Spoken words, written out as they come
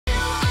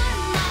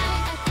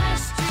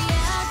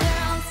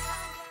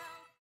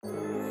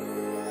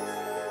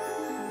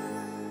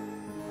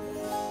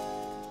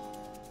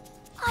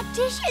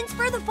auditions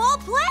for the fall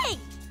play.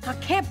 I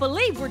can't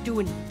believe we're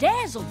doing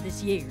Dazzled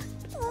this year.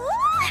 Ooh,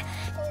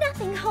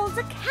 nothing holds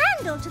a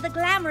candle to the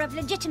glamour of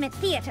legitimate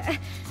theater.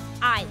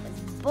 I was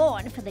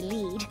born for the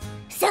lead.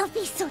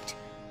 Sophie Soot,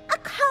 a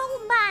coal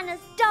miner's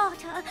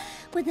daughter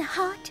with the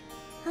heart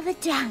of a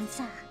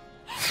dancer.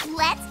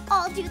 Let's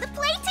all do the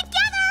play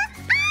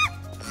together! Ah!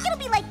 It'll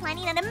be like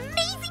planning an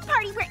amazing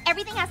party where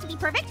everything has to be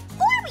perfect,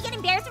 or we get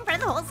embarrassed in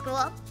front of the whole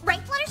school. Right,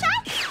 Fluttershy?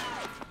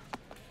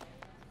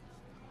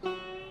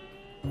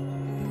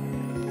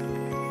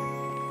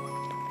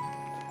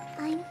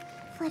 I'm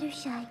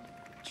Fluttershy,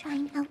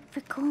 trying out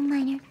for coal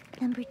miner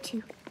number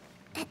 2.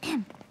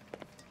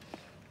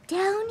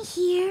 Down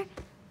here,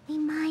 we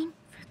mine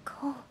for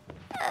coal.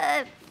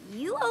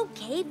 You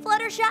okay,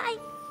 Fluttershy?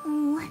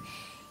 Oh,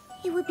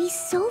 it would be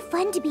so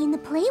fun to be in the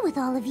play with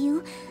all of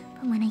you.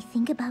 But when I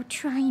think about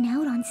trying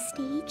out on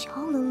stage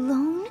all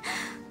alone,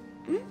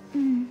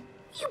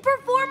 You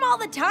perform all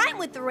the time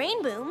with the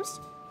Rainbooms.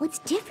 What's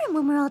different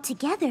when we're all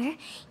together,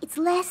 it's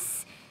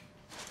less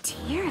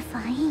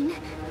terrifying.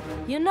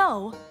 You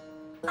know,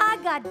 I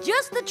got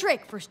just the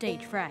trick for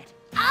stage fright.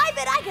 I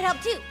bet I could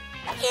help too,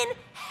 in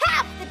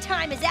half the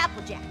time as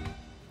Applejack.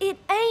 It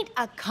ain't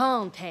a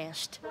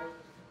contest.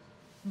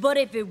 But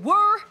if it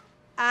were,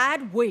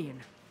 I'd win.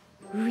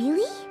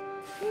 Really?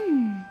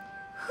 Who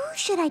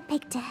should I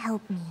pick to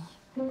help me?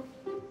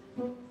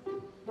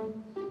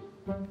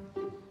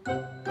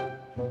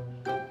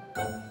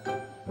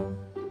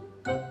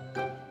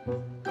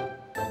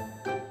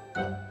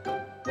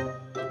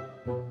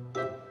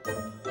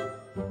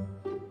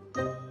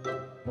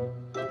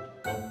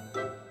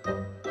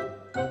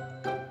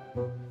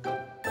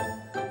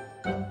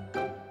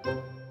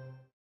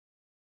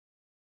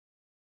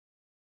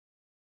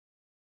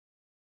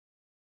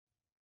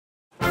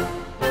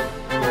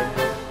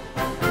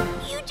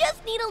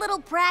 A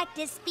little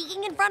practice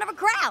speaking in front of a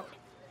crowd.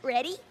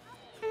 Ready?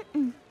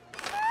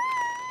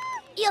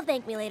 You'll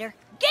thank me later.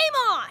 Game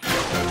on!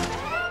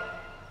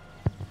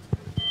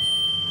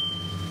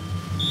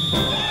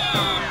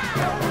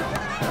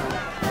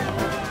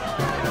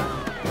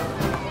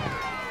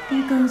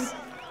 There goes,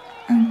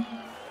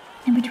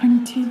 number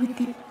 22 with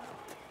the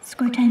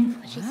score time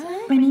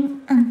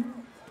running, oh,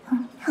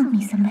 help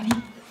me, somebody.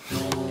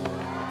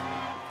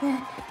 The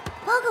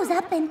ball goes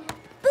up and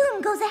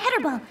boom goes a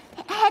header ball.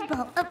 Head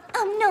ball. Oh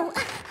no.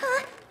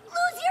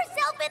 Lose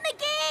yourself in the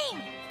game!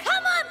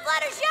 Come on,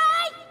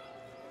 Fluttershy!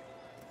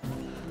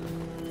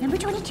 Number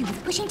 22 is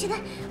pushing to the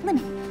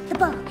limit. The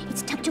ball,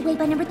 it's tucked away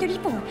by number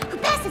 34, who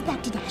passes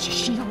back to Dash.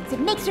 She holds it,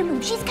 makes her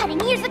move. She's cutting,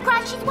 here's the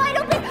cross, she's wide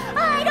open.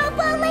 I don't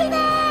believe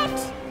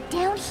it!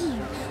 Down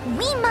here,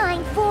 we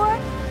mine for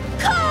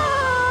coal!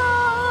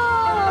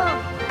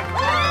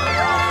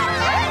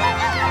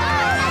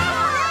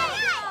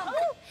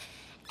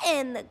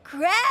 And the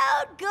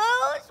crowd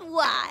goes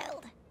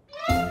wild.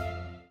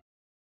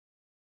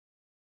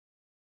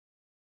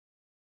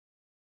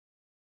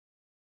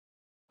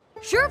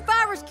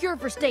 Surefire's cure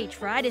for stage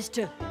fright is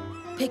to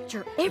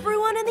picture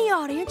everyone in the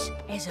audience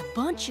as a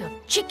bunch of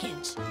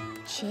chickens.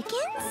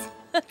 Chickens?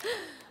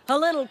 A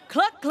little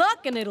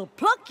cluck-cluck and it'll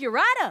pluck you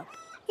right up.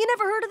 You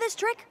never heard of this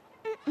trick?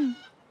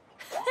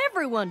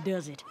 Everyone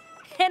does it.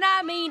 And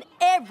I mean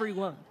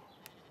everyone.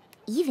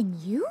 Even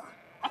you?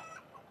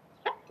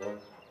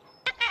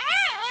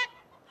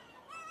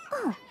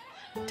 Oh.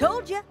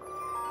 Told ya.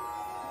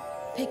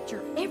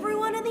 Picture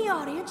everyone in the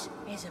audience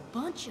as a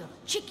bunch of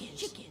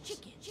chickens.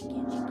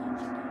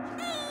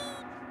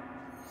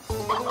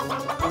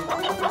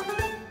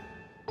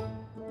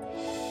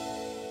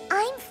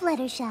 I'm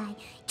Fluttershy,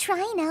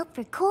 trying out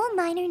for coal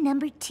miner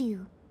number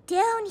 2.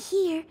 Down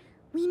here,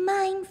 we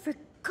mine for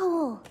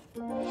coal.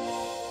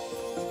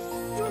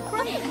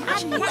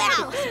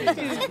 Wow!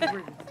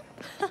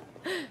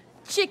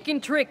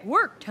 Chicken trick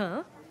worked,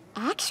 huh?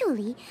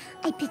 Actually,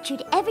 I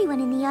pictured everyone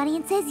in the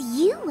audience as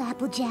you,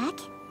 Applejack.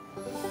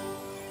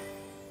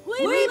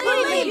 We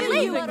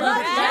believe you,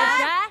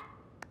 Fluttershy.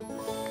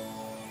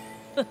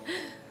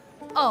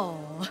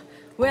 Oh,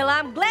 well,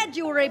 I'm glad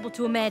you were able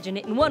to imagine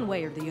it in one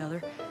way or the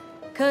other,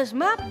 'cause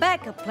my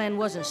backup plan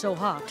wasn't so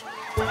hot.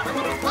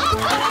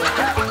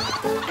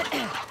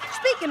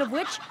 Speaking of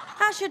which,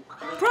 I should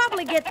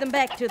probably get them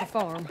back to the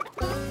farm.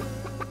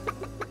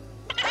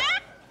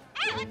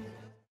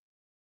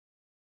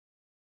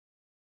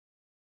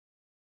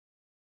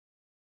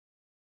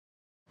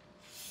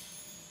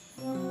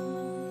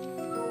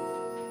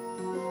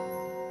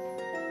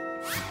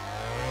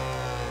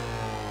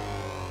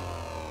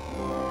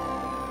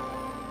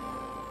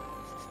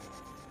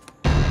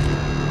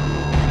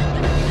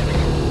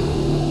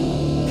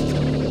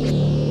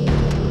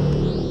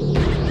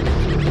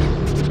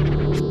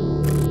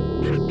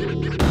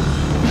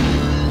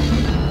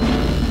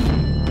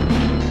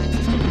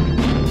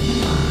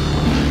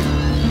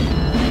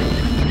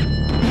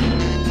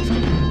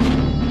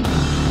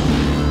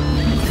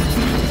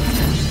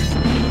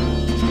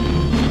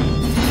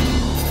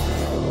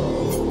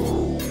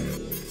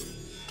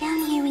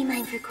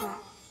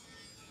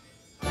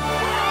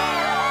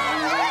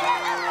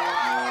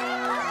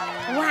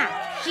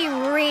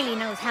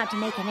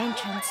 make an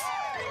entrance.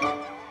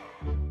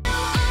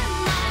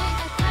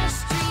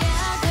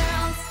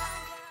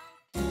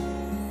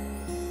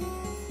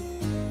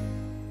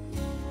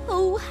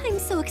 Oh, I'm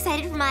so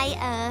excited for my,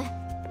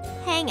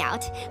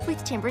 hangout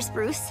with Timber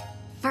Spruce.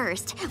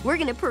 First, we're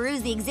gonna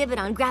peruse the exhibit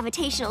on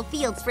gravitational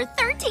fields for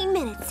 13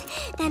 minutes.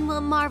 Then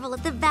we'll marvel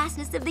at the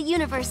vastness of the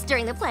universe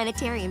during the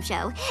planetarium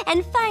show.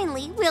 And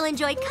finally, we'll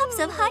enjoy cups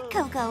of hot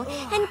cocoa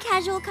and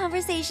casual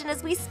conversation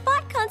as we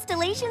spot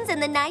constellations in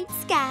the night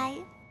sky.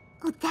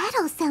 Oh, that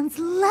all sounds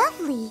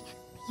lovely.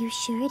 You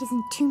sure it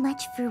isn't too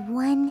much for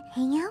one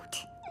hangout?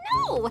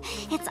 No,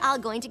 it's all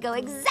going to go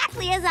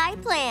exactly as I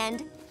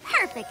planned.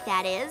 Perfect,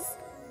 that is.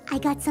 I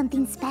got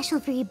something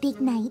special for your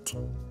big night,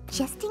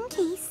 just in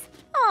case.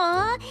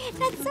 Aw,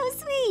 that's so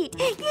sweet.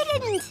 You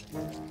didn't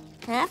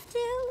have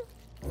to.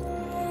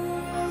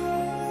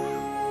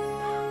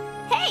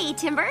 Hey,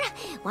 Timber.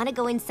 Want to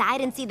go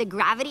inside and see the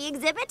gravity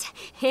exhibit?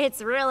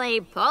 It's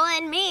really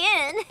pulling me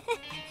in.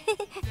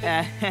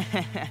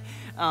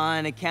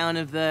 On account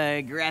of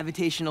the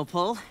gravitational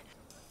pull?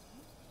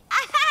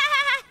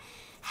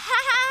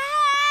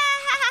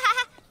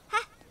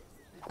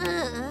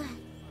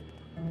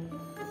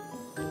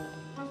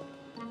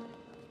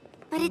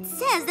 But it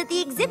says that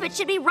the exhibit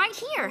should be right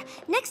here,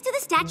 next to the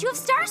statue of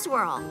Star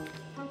Swirl.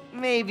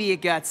 Maybe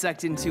it got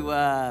sucked into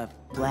a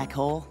black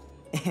hole?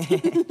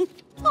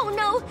 Oh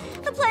no,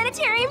 the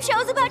planetarium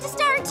show's about to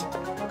start.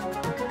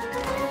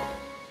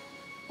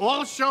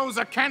 All shows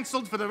are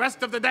canceled for the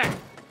rest of the day.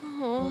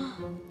 Oh.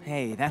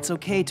 Hey, that's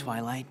okay,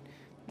 Twilight.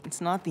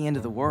 It's not the end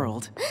of the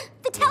world.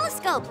 The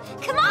telescope,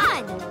 come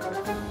on!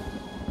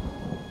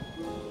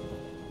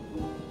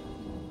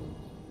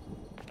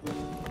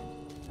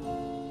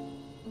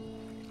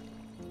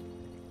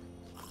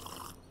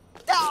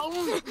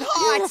 Oh,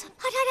 hot!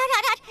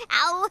 Hot.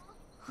 Ow!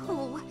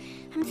 Oh,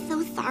 I'm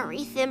so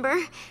sorry,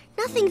 Thimber.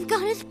 Nothing's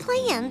gone as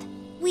planned.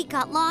 We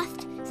got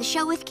lost, the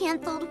show was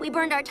canceled, we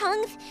burned our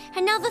tongues,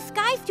 and now the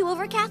sky's too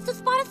overcast to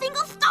spot a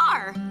single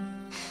star.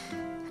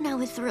 And I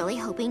was really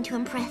hoping to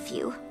impress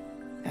you.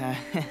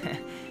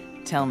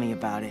 Tell me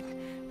about it.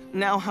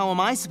 Now, how am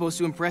I supposed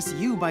to impress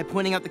you by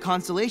pointing out the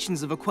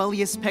constellations of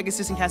Aquarius,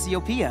 Pegasus, and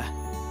Cassiopeia?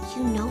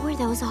 You know where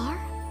those are?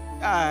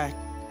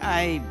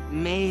 I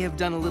may have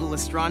done a little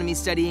astronomy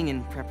studying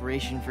in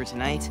preparation for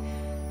tonight.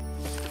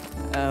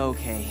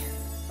 Okay,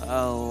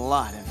 a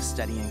lot of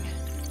studying.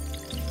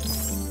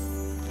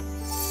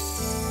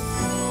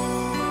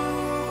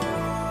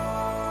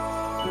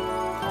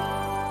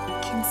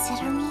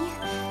 Consider me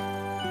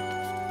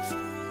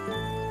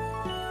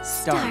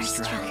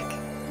Starstruck.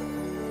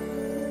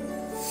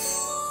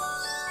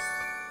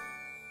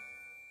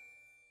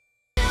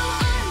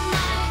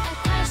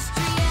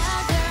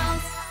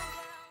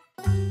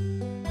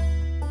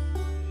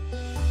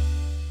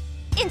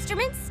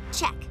 Instruments?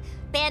 Check.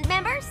 Band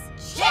members?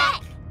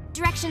 Check!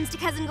 Directions to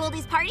Cousin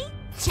Goldie's party?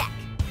 Check.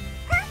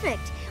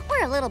 Perfect!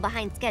 We're a little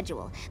behind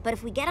schedule, but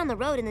if we get on the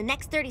road in the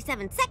next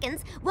 37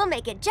 seconds, we'll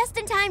make it just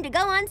in time to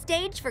go on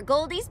stage for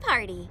Goldie's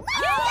party.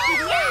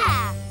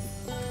 Yeah!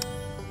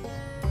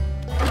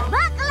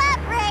 Buckle up,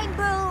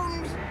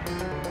 Rainbows!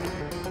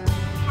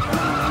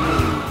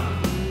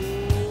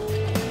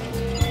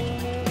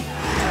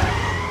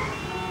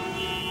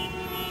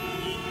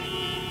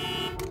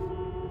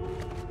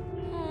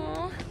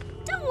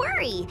 Don't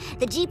worry,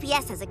 the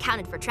GPS has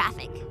accounted for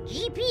traffic.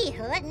 GP,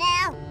 what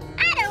now?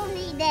 I don't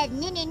need that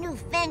ninny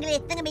newfangledy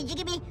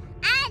thingamy-jiggamy.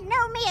 I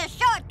know me a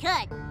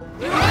shortcut.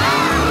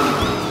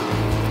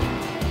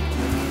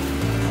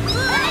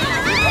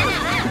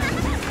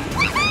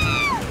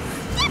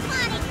 Step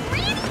on it,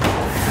 Granny!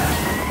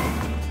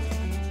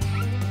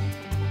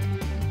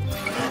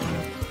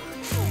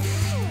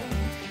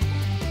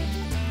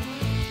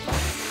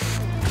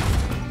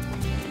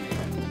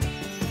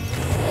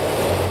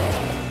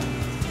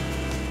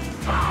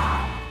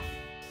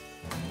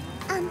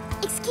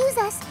 Excuse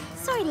us.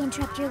 Sorry to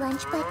interrupt your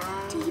lunch, but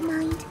do you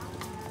mind?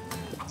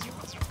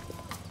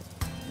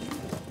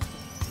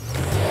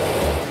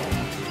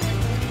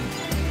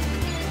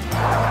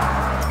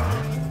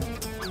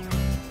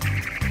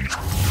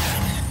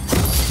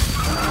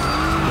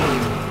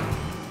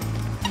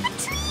 If a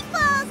tree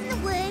falls in the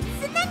woods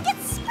and then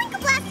gets sprinkle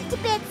blasted to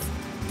bits,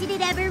 did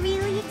it ever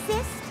really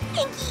exist?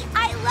 Pinkie,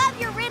 I love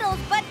your riddles,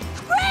 but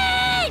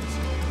bridge!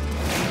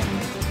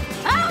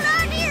 Hold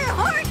on to your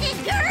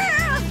horses, girl!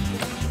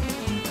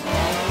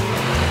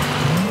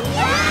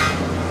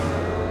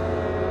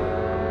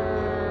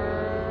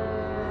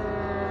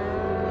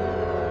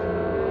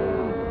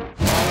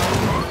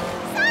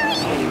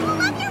 Sorry,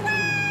 love your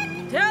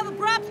work! Tell the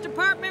props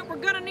department we're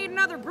gonna need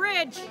another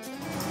bridge.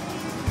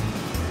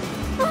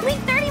 Only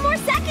 30 more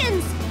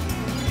seconds!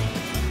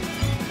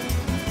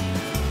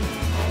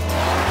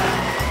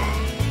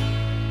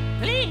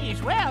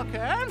 Please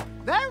welcome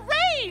the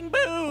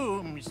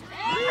Rainbows!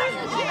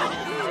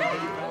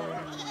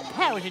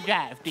 How was the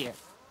drive, dear?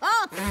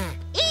 Oh,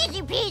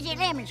 easy peasy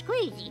lemon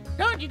squeezy.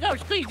 Don't you go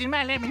squeezing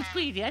my lemon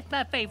squeezy. That's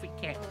my favorite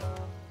cat.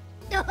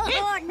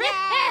 Oh, no.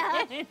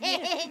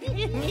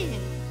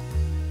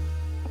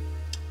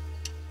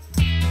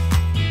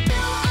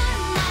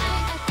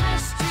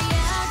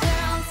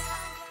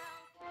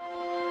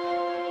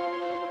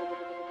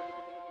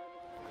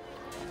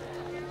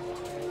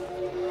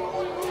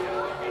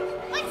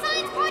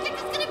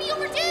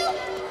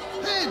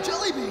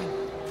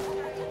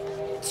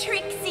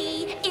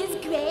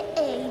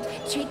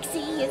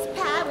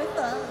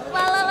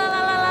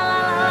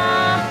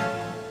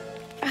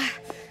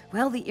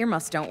 Well, the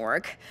earmuffs don't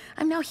work.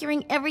 I'm now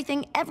hearing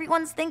everything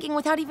everyone's thinking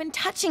without even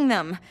touching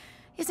them.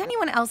 Is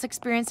anyone else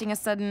experiencing a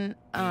sudden,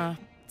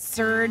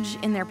 surge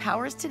in their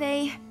powers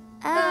today?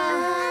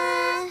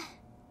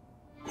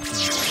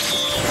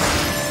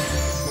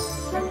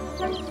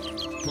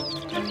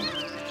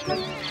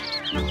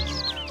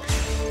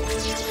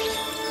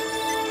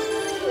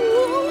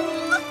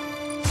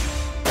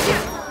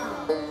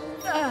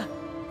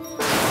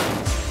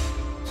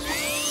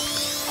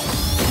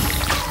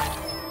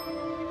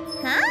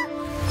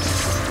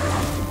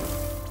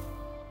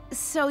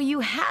 So you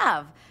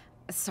have.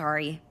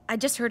 Sorry, I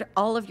just heard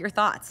all of your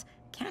thoughts.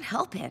 Can't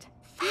help it.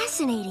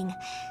 Fascinating.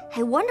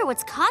 I wonder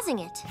what's causing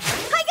it.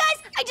 Hi,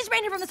 guys! I just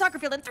ran here from the soccer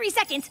field in 3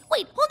 seconds.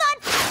 Wait, hold on.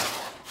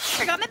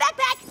 Forgot my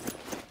backpack.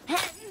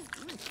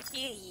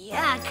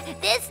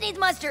 Yuck. This needs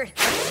mustard.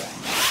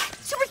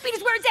 Super speed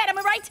is where it's at, am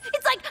I right?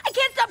 It's like I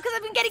can't stop because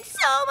I've been getting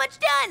so much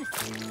done.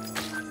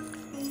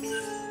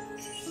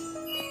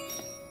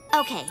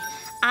 Okay,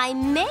 I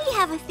may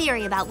have a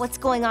theory about what's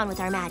going on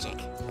with our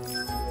magic.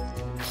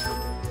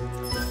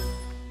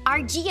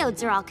 Our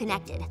geodes are all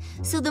connected,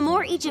 so the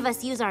more each of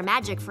us use our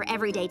magic for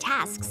everyday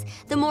tasks,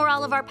 the more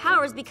all of our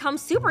powers become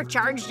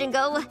supercharged and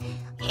go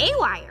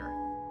haywire.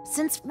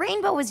 Since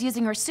Rainbow was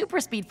using her super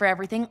speed for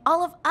everything,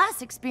 all of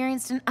us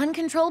experienced an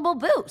uncontrollable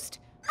boost.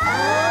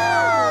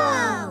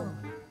 Oh!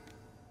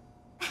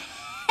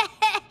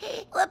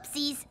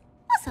 Whoopsies.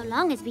 Well, so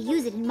long as we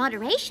use it in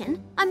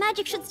moderation, our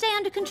magic should stay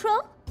under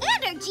control.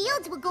 And our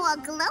geodes will go all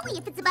glowy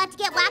if it's about to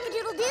get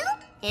wackadoodle-doo.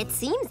 It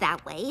seems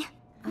that way.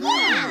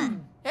 Yeah!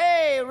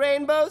 Hey,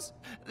 Rainbows!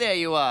 There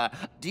you are.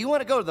 Do you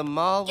want to go to the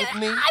mall with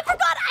me? I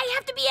forgot I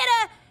have to be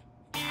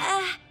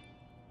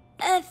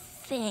at a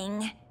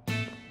thing.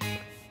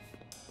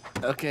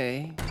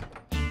 Okay.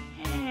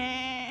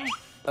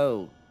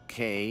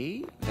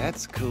 Okay,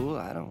 that's cool.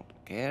 I don't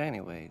care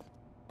anyway.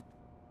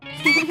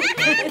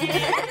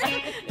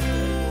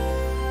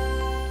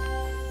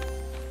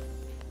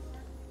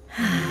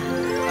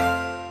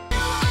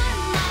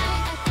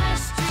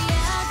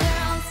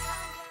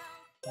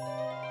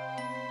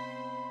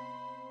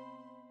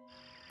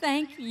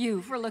 Thank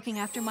you for looking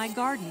after my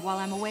garden while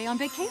I'm away on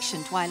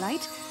vacation,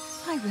 Twilight.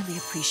 I really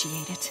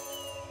appreciate it.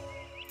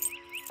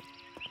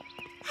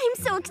 I'm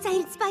so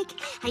excited, Spike.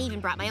 I even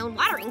brought my own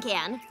watering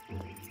can.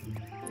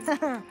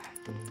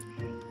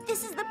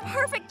 This is the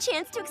perfect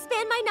chance to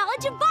expand my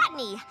knowledge of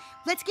botany.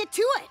 Let's get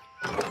to it.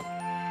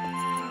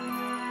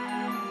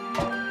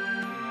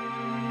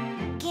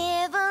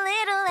 Give a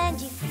little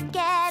and you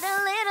get a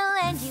little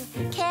and you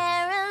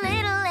care a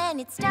little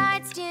and it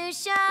starts to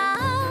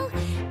show.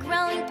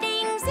 Growing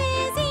things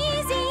is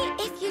easy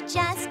if you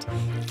just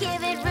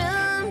give it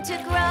room to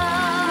grow.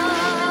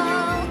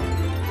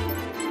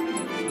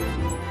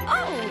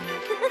 Oh!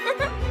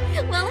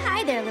 Well,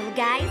 hi there, little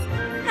guys.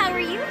 How are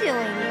you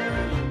doing?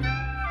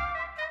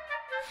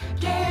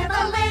 Give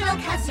a little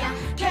 'cause you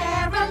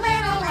care a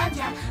little and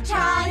you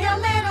try a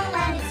little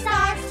and it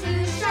starts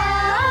to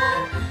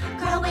show.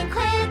 Growing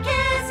quick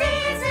is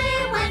easy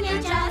when you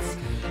just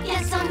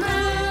give some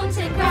room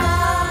to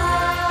grow.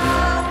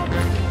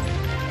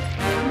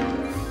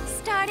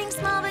 Starting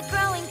small but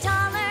growing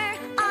taller,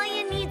 all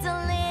you need's a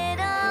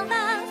little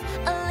love,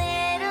 a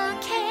little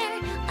care,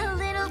 a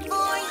little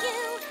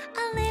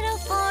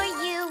for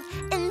you,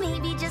 and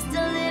maybe just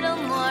a little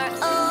more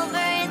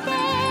over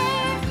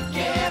there.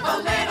 Give a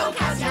little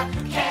 'cause you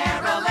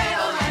care a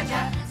little and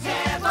you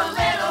give a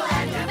little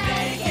and you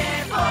make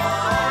it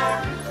more.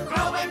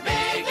 Growing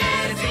big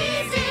is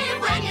easy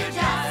when you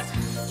just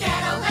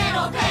get a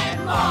little bit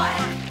more.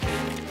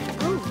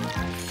 Oh,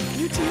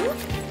 you too?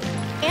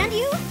 And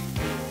you?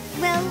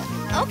 Well,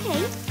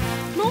 okay.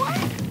 More?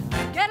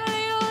 Get a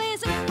little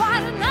isn't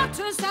quite enough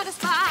to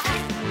satisfy.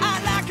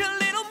 I'd like a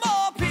little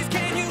more, please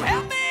can you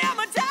help me? I'm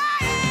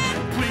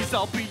a-dying. Please,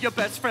 I'll be your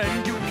best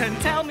friend. You can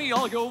tell me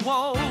all your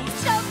woes.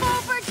 Shove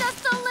over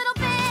just a little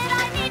bit,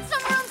 I need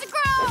some room to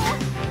grow.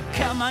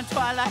 Come on,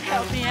 Twilight,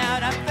 help me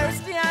out. I'm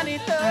thirsty, I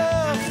need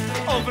love.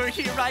 Over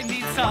here, I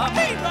need some.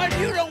 Hey, bud,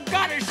 you don't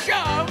gotta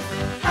shove.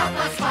 Help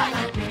us,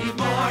 Twilight, we need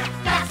more.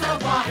 That's the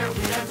water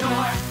we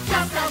adore.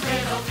 Just a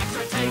little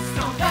extra taste,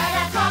 don't let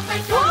it drop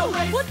and go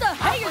away. What the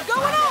hell is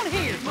going on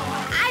here?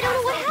 I don't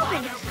know what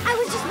happened. I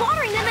was just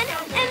watering them and...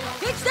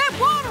 It's that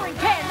watering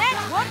can,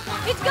 that's what.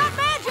 It's got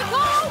magic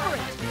all over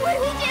it. What do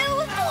we do?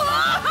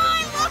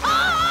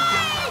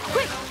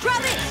 Quick, try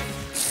this.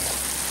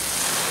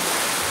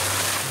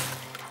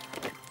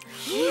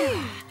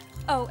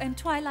 Oh, and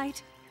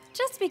Twilight,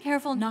 just be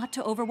careful not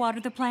to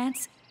overwater the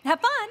plants.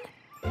 Have fun!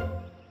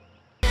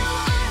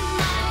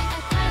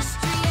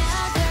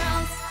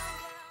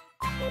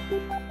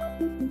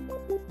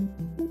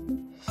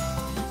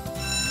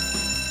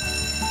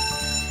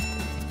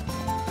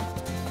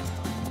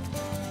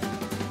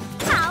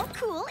 How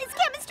cool is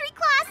chemistry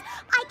class?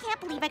 I can't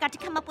believe I got to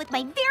come up with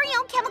my very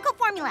own chemical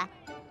formula.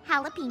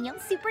 Jalapeno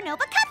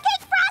supernova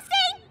cupcake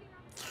frosting!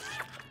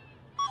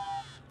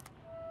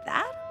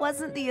 That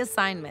wasn't the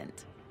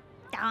assignment.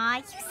 Aw,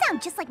 you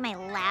sound just like my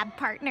lab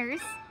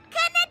partners.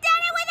 Couldn't have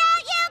done it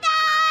without you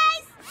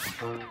guys!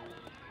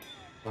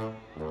 I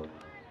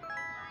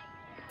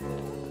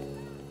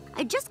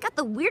just got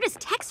the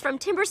weirdest text from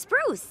Timber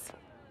Spruce.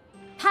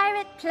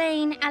 Pirate,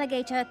 plane,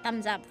 alligator,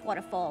 thumbs up,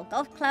 waterfall,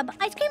 golf club,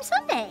 ice cream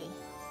sundae.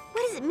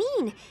 What does it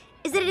mean?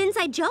 Is it an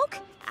inside joke?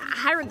 A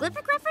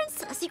hieroglyphic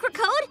reference? A secret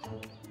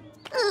code?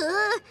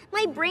 Ugh,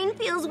 my brain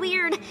feels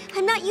weird.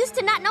 I'm not used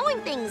to not knowing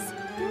things.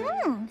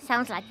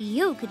 Sounds like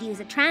you could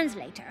use a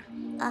translator.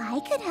 I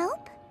could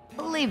help.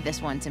 Leave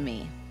this one to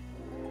me.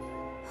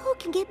 Who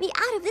can get me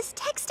out of this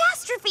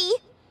textastrophe?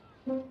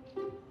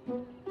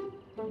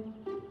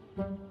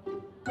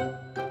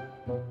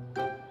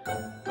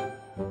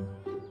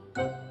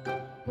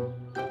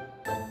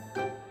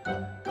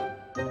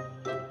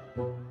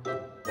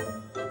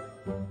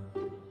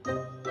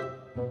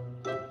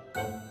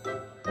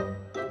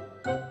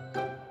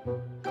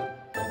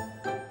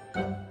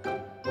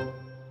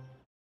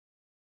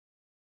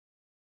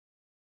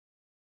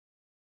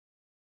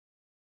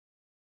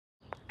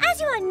 As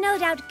you are no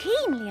doubt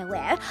keenly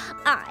aware,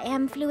 I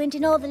am fluent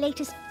in all the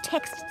latest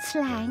text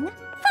slang,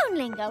 phone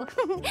lingo,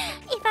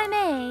 if I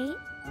may.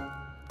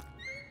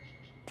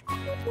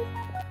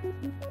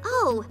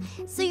 Oh,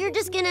 so you're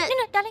just gonna...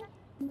 No, darling.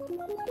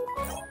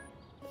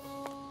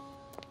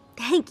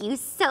 Thank you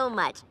so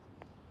much.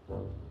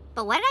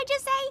 But what did I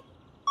just say?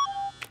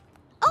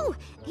 Oh,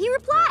 he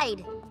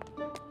replied.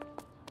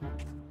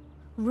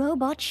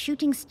 Robot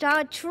Shooting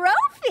Star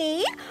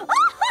Trophy?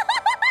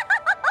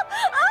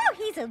 Oh,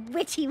 he's a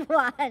witty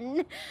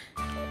one.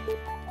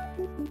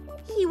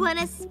 He won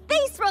a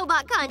space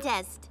robot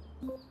contest.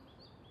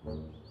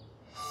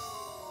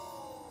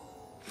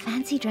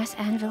 Fancy dress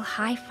anvil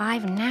high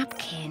five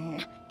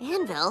napkin.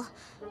 Anvil?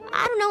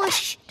 I don't know what...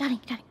 Shh, darling.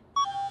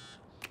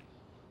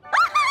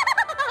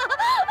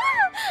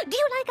 Do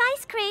you like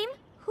ice cream?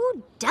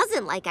 Who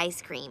doesn't like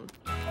ice cream?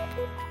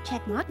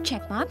 Check mark.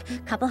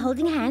 Couple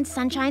holding hands,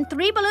 sunshine,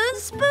 3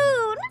 balloons,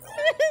 spoon.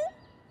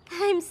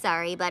 I'm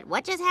sorry, but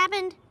what just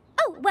happened?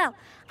 Oh, well,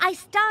 I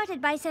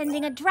started by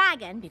sending a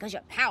dragon because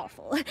you're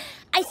powerful,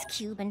 ice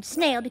cube and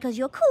snail because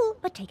you're cool,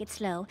 but take it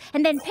slow,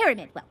 and then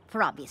pyramid, well,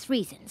 for obvious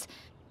reasons.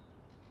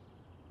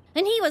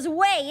 And he was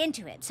way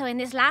into it, so in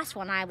this last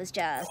one I was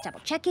just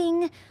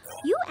double-checking.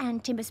 You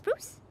and Timber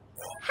Spruce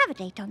have a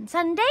date on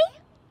Sunday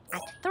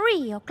at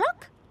 3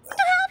 o'clock to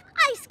have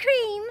ice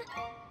cream.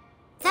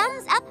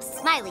 Thumbs up,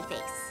 smiley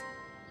face.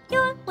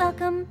 You're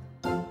welcome.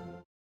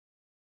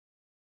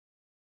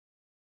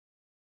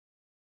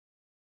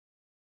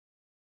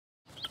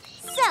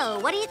 So,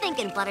 what are you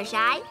thinking,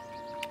 Fluttershy?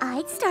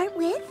 I'd start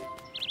with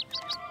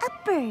a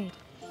bird.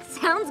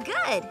 Sounds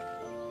good.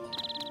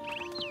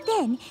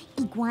 Then,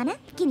 iguana,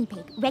 guinea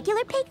pig,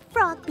 regular pig,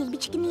 frog, baby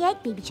chick in the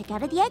egg, baby chick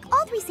out of the egg,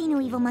 all 3 say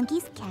no evil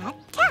monkeys, cat,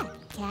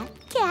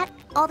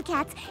 all the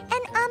cats,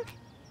 and,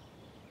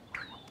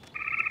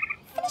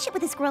 finish it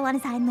with a squirrel on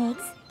his hind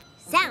legs.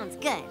 Sounds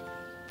good.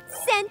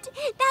 Sent.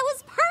 That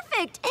was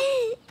perfect.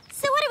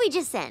 So what did we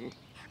just send?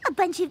 A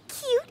bunch of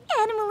cute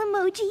animal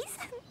emojis.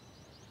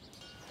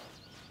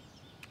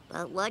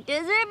 But what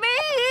does it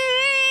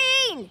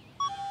mean?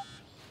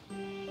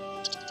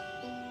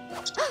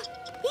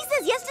 He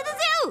says yes to the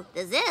zoo.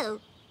 The zoo?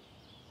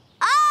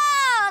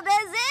 Oh, the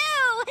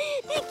zoo!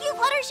 Thank you,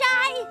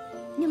 Fluttershy.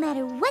 No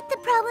matter what the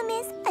problem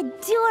is,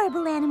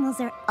 adorable animals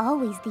are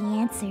always the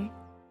answer.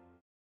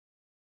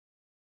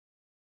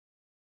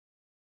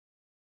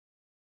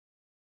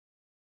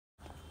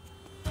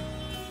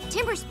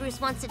 Timber Spruce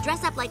wants to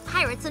dress up like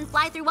pirates and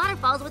fly through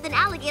waterfalls with an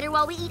alligator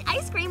while we eat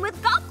ice cream with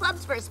golf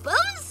clubs for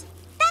spoons?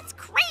 That's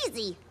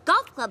crazy!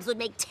 Golf clubs would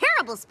make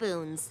terrible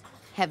spoons.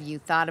 Have you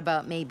thought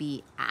about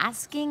maybe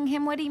asking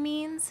him what he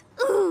means?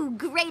 Ooh,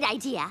 great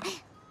idea.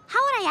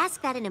 How would I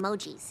ask that in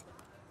emojis?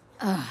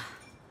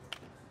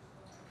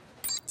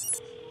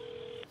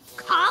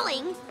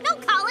 Calling? No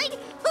calling!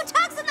 Who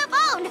talks on the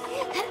phone?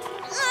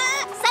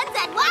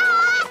 Sunset,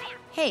 what?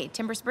 Hey,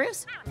 Timber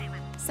Spruce?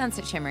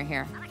 Sunset Shimmer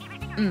here.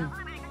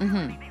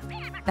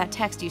 That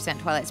text you sent,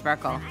 Twilight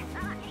Sparkle.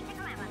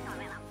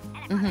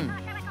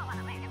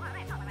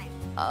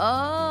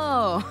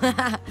 Oh,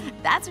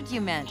 that's what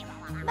you meant.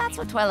 That's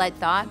what Twilight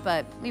thought,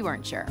 but we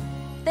weren't sure.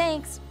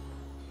 Thanks.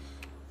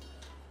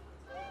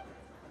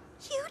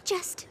 You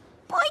just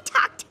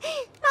boy-talked.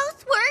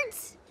 Mouth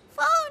words.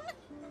 Phone.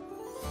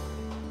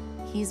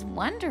 He's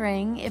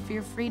wondering if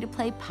you're free to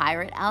play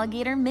pirate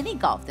alligator mini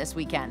golf this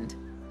weekend.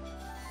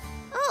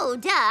 Oh,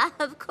 duh,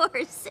 of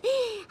course.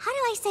 How do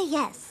I say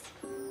yes?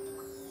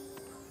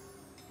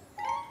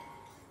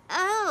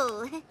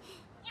 Oh.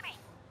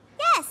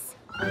 Yes.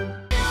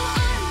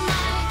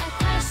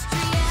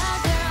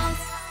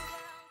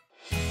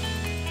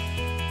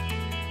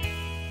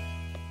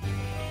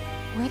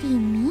 What do you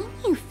mean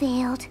you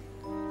failed?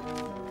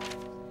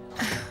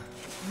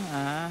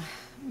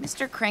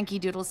 Mr. Cranky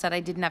Doodle said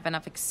I didn't have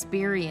enough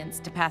experience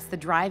to pass the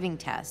driving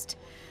test.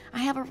 I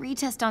have a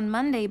retest on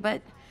Monday,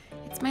 but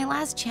it's my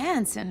last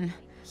chance, and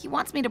he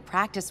wants me to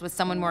practice with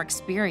someone more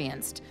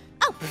experienced.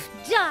 Oh,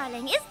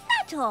 darling, is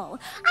that all?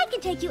 I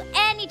can take you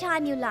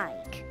anytime you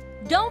like.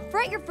 Don't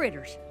fret your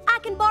fritters. I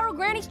can borrow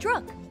Granny's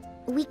truck.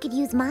 We could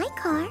use my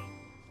car.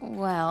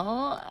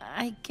 Well,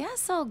 I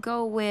guess I'll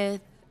go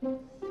with...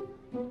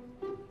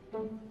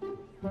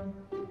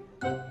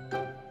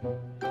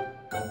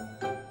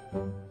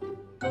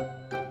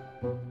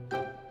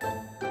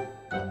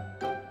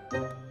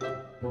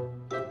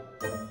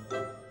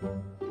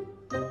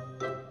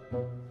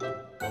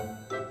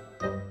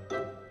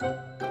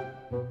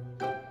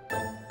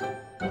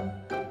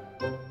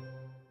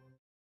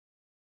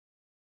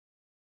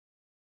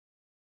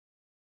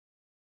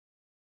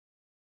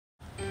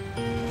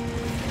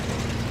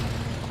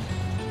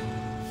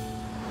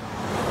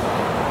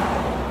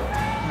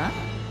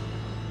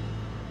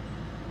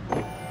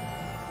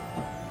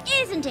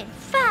 Isn't it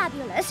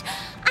fabulous?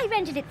 I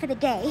rented it for the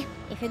day.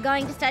 If you're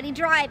going to study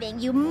driving,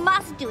 you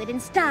must do it in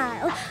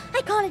style.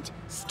 I call it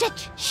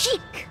stretch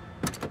chic.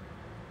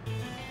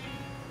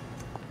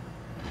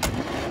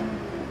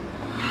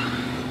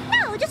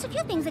 Now, just a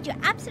few things that you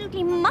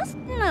absolutely must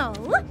know.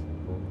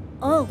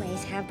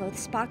 Always have both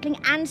sparkling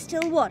and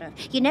still water.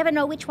 You never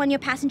know which one your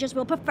passengers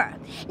will prefer.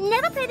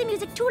 Never play the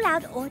music too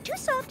loud or too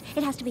soft.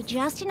 It has to be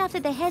just enough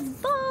that their heads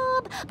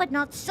bob, but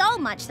not so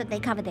much that they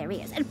cover their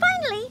ears. And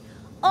finally,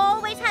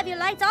 always have your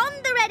lights on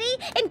the ready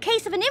in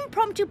case of an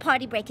impromptu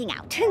party breaking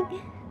out.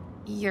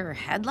 Your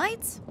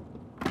headlights?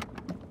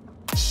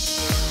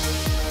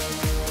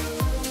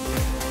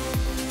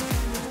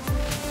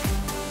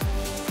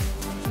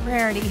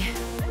 Rarity,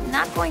 I'm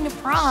not going to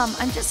prom.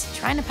 I'm just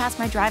trying to pass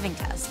my driving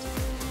test.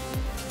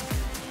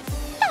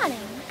 Darling,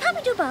 can't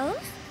we do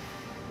both?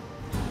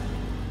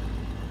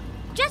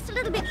 Just a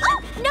little bit.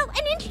 Oh, no,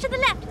 an inch to the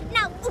left.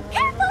 Now, oh,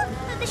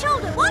 careful! The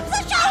shoulder. What's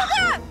the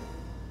shoulder?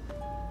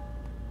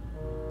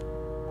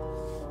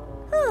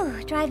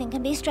 Whew, driving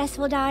can be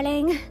stressful,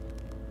 darling.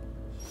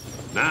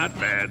 Not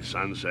bad,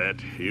 Sunset.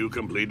 You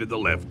completed the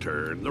left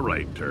turn, the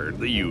right turn,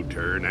 the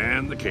U-turn,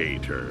 and the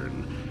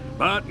K-turn.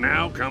 But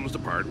now comes the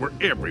part where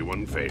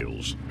everyone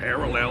fails.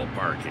 Parallel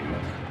parking.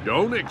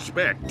 Don't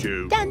expect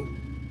to... Done.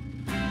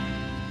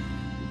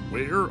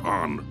 Where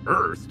on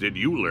earth did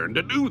you learn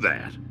to do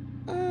that?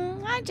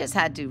 I just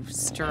had to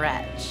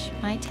stretch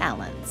my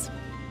talents.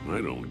 I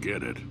don't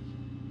get it.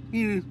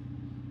 Yeah.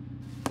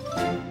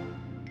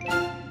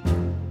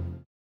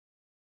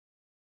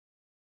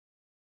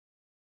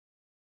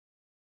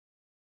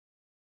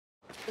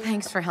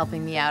 Thanks for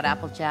helping me out,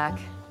 Applejack.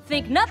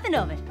 Think nothing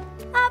of it.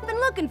 I've been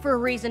looking for a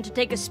reason to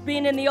take a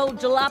spin in the old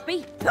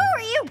jalopy. Who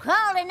are you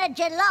calling a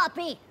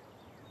jalopy?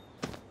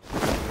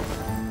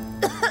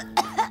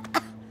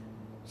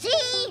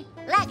 See?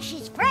 Like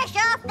she's fresh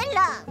off the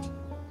lot.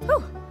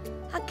 Whew.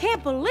 I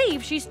can't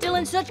believe she's still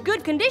in such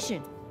good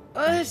condition.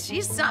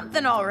 She's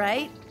something, all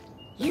right.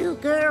 You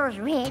girls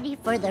ready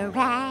for the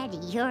ride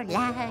of your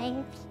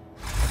lives?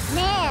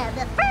 Now,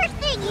 the first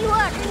thing you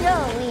ought to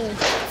know is...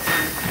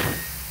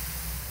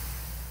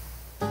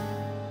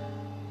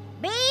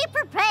 be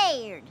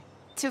prepared.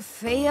 To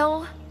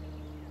fail?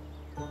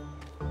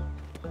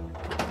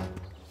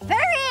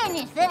 For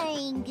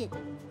anything.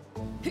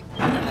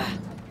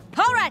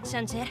 All right,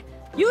 Sunset.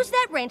 Use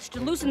that wrench to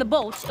loosen the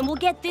bolts, and we'll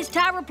get this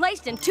tire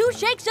replaced in 2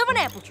 shakes of an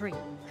apple tree.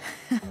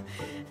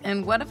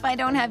 And what if I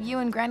don't have you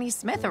and Granny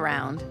Smith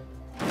around?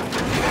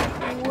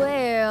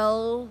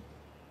 Well...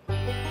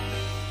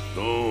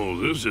 Oh,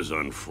 this is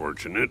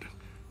unfortunate.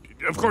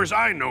 Of course,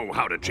 I know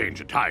how to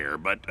change a tire,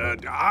 but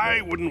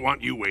I wouldn't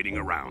want you waiting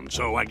around,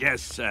 so I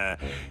guess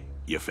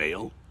you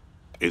fail?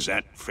 Is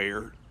that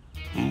fair?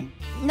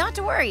 Not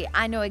to worry,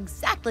 I know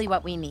exactly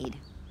what we need.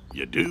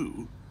 You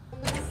do?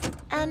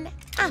 An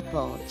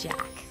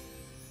Applejack.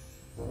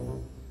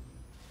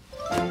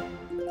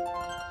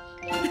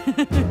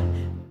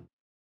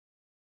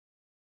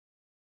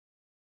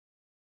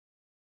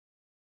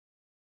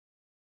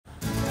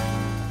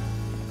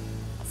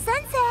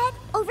 Sunset,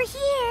 over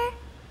here.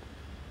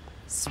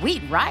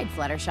 Sweet ride,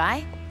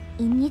 Fluttershy.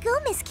 In you go,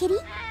 Miss Kitty.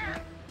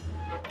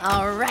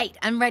 All right,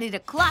 I'm ready to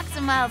clock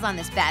some miles on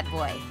this bad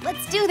boy.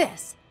 Let's do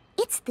this.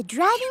 It's the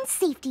driving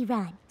safety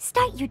run.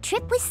 Start your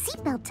trip with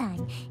seatbelt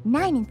time.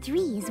 9 and 3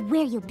 is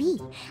where you'll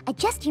be.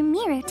 Adjust your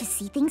mirror to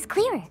see things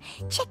clearer.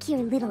 Check your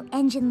little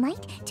engine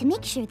light to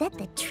make sure that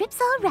the trip's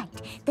all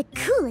right. The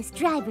coolest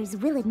drivers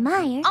will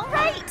admire... All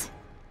right!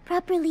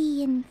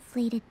 Properly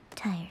inflated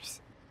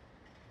tires.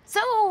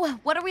 So,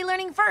 what are we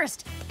learning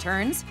first?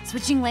 Turns,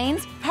 switching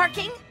lanes,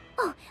 parking?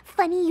 Oh,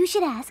 funny you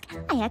should ask.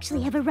 I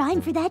actually have a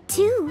rhyme for that,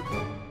 too.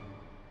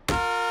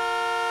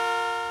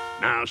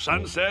 Now,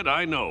 Sunset,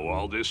 I know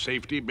all this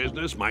safety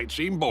business might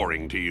seem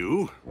boring to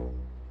you.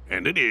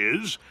 And it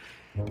is.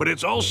 But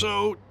it's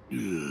also...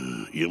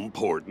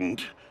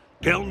 important.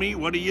 Tell me,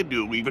 what do you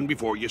do even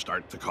before you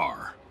start the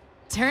car?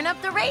 Turn up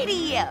the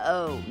radio.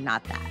 Oh,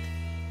 not that.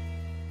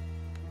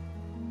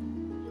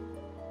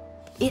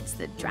 It's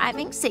the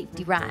driving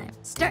safety rhyme.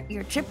 Start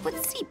your trip with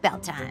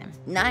seatbelt time.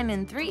 9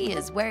 and 3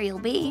 is where you'll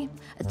be.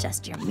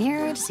 Adjust your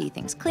mirror to see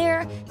things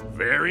clear.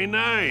 Very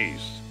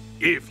nice.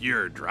 If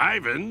your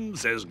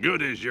driving's as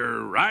good as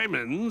your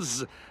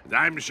rhymin's,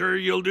 I'm sure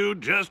you'll do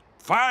just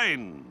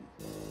fine.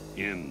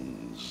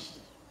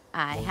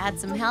 I had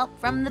some help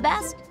from the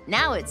best.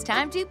 Now it's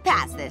time to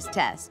pass this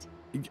test.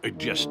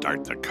 Just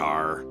start the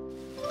car.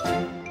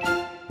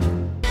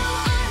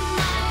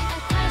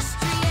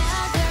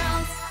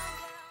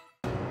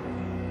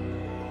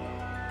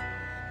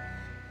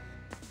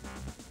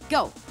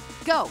 Go,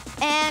 go,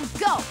 and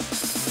go!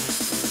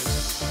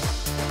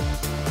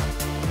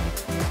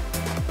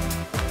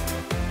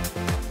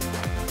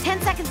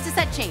 Seconds to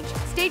set change.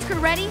 Stage crew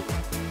ready?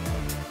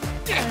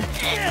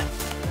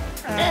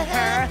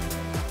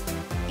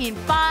 In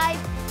 5,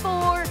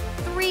 4,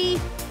 3,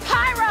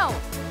 pyro!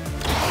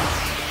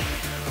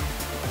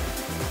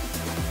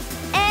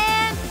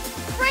 And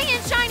bring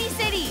in Shiny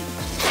City!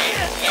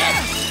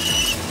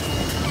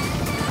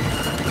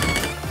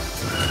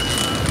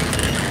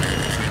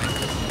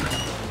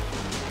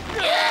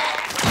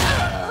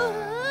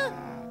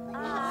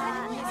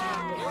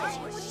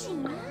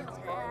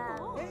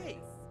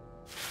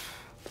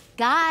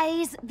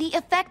 Guys, the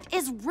effect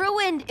is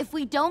ruined if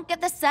we don't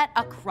get the set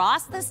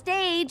across the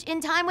stage in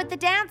time with the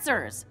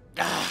dancers.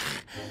 Ugh,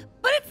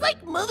 but it's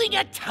like moving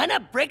a ton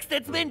of bricks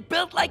that's been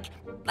built like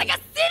a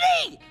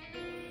city!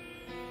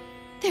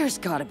 There's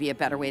gotta be a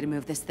better way to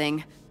move this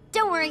thing.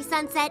 Don't worry,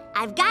 Sunset.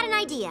 I've got an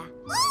idea.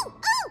 Ooh!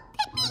 Ooh!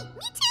 Pick me!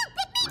 Me too!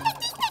 Pick me!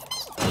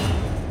 Pick me!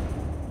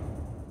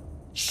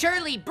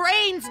 Surely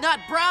brains, not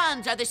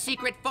bronze, are the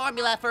secret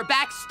formula for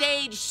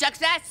backstage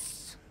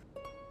success.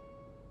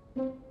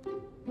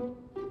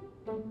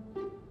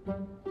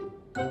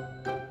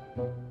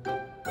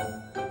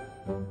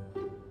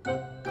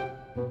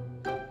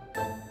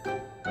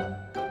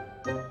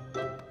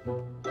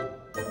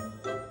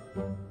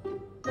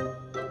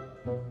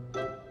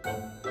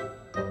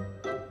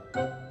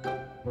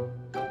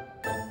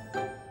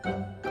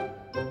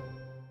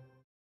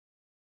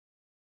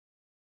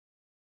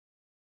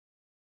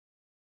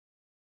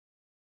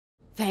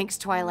 Thanks,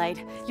 Twilight.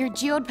 Your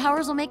geode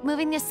powers will make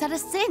moving this set a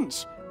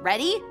cinch.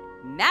 Ready?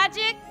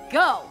 Magic,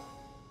 go!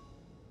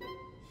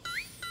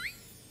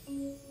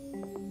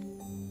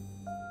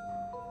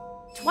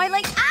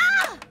 Twilight,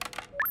 ah!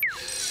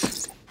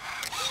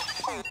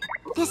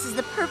 This is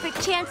the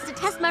perfect chance to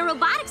test my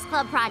robotics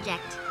club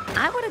project.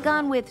 I would have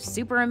gone with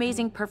super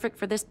amazing perfect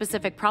for this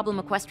specific problem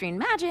equestrian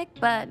magic,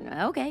 but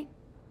okay.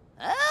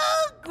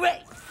 Oh,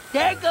 great!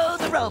 There go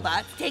the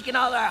robots taking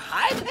all our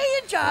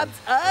high-paying jobs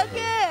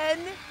again!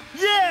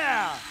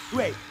 Yeah!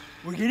 Wait,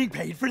 we're getting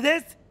paid for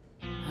this?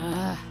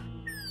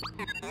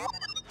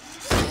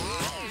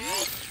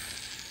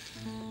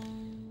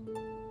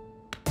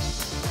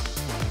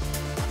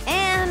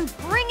 And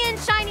bring in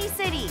Shiny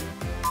City!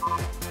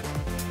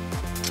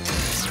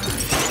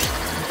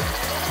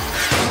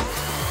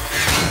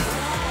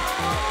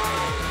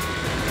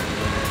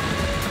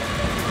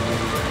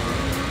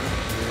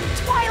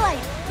 Twilight,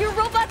 your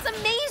robot's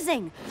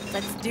amazing!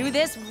 Let's do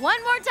this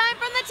one more time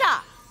from the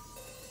top!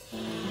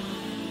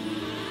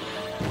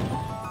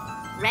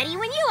 Ready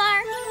when you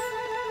are.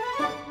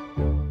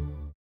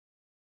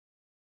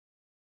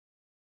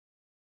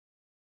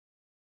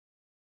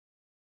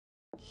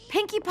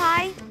 Pinkie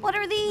Pie, what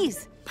are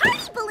these?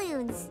 Party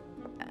balloons.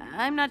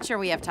 I'm not sure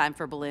we have time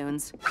for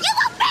balloons. You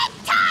will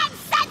make time,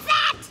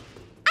 Sunset!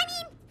 I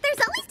mean, there's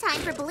always time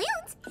for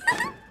balloons.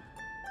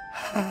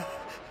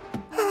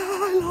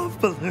 I love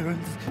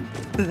balloons.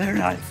 They're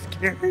not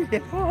scary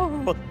at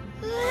all.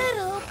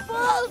 Little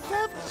balls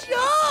of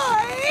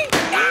joy!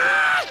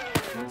 Ah!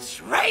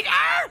 Traitor!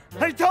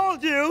 I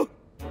told you!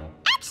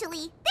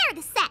 Actually, they're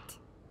the set.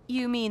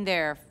 You mean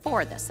they're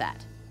for the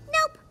set?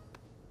 Nope.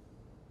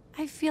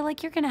 I feel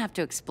like you're gonna have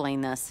to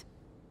explain this.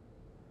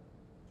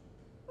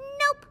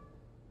 Nope.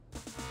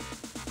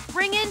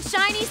 Bring in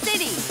Shiny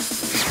City!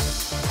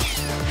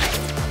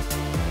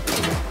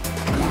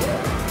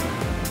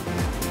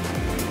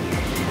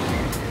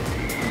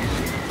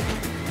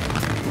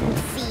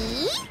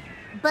 See?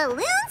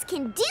 Balloons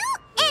can do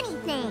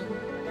anything.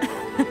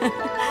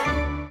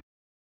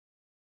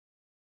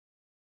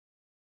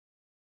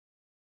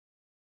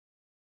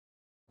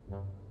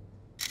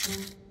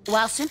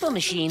 While simple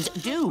machines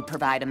do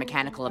provide a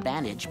mechanical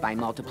advantage by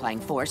multiplying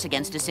force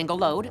against a single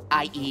load,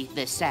 i.e.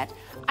 this set,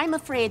 I'm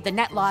afraid the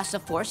net loss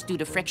of force due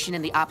to friction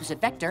in the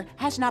opposite vector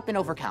has not been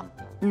overcome.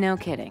 No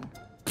kidding.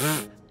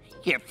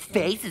 Your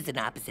face is an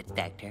opposite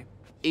vector.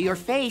 Your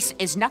face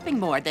is nothing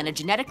more than a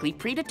genetically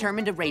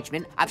predetermined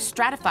arrangement of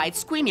stratified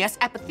squamous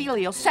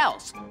epithelial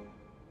cells.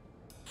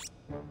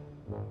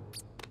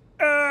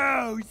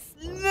 Oh,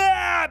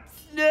 snap!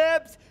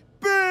 Snaps!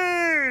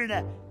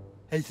 Burn!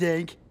 I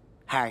think.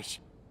 Harsh.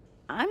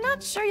 I'm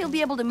not sure you'll be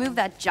able to move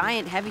that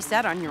giant heavy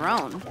set on your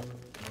own.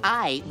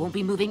 I won't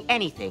be moving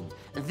anything.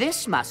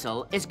 This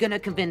muscle is gonna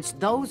convince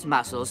those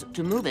muscles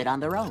to move it on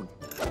their own.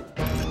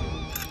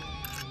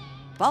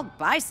 Bulk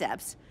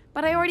biceps?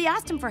 But I already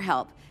asked him for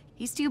help.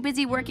 He's too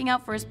busy working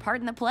out for his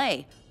part in the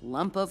play,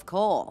 Lump of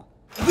Coal.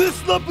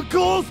 This lump of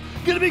coal's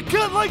gonna be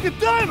cut like a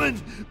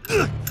diamond!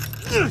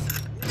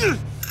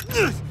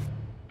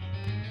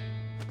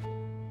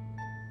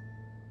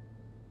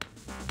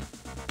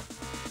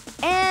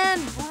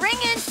 And bring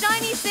in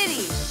Shiny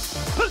City!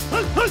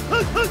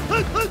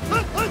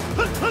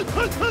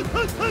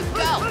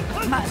 Go!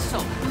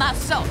 Muscle,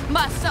 muscle,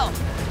 muscle!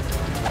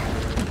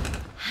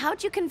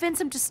 How'd you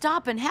convince him to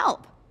stop and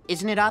help?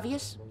 Isn't it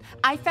obvious?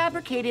 I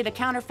fabricated a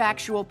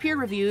counterfactual,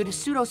 peer-reviewed,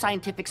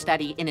 pseudoscientific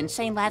study in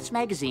Insane Lads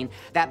magazine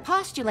that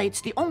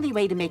postulates the only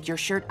way to make your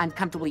shirt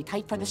uncomfortably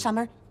tight for the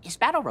summer is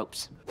battle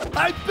ropes.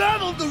 I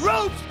battled the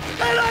ropes,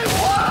 and I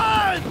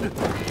won!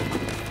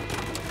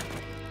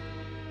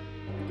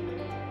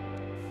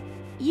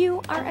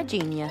 You are a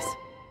genius.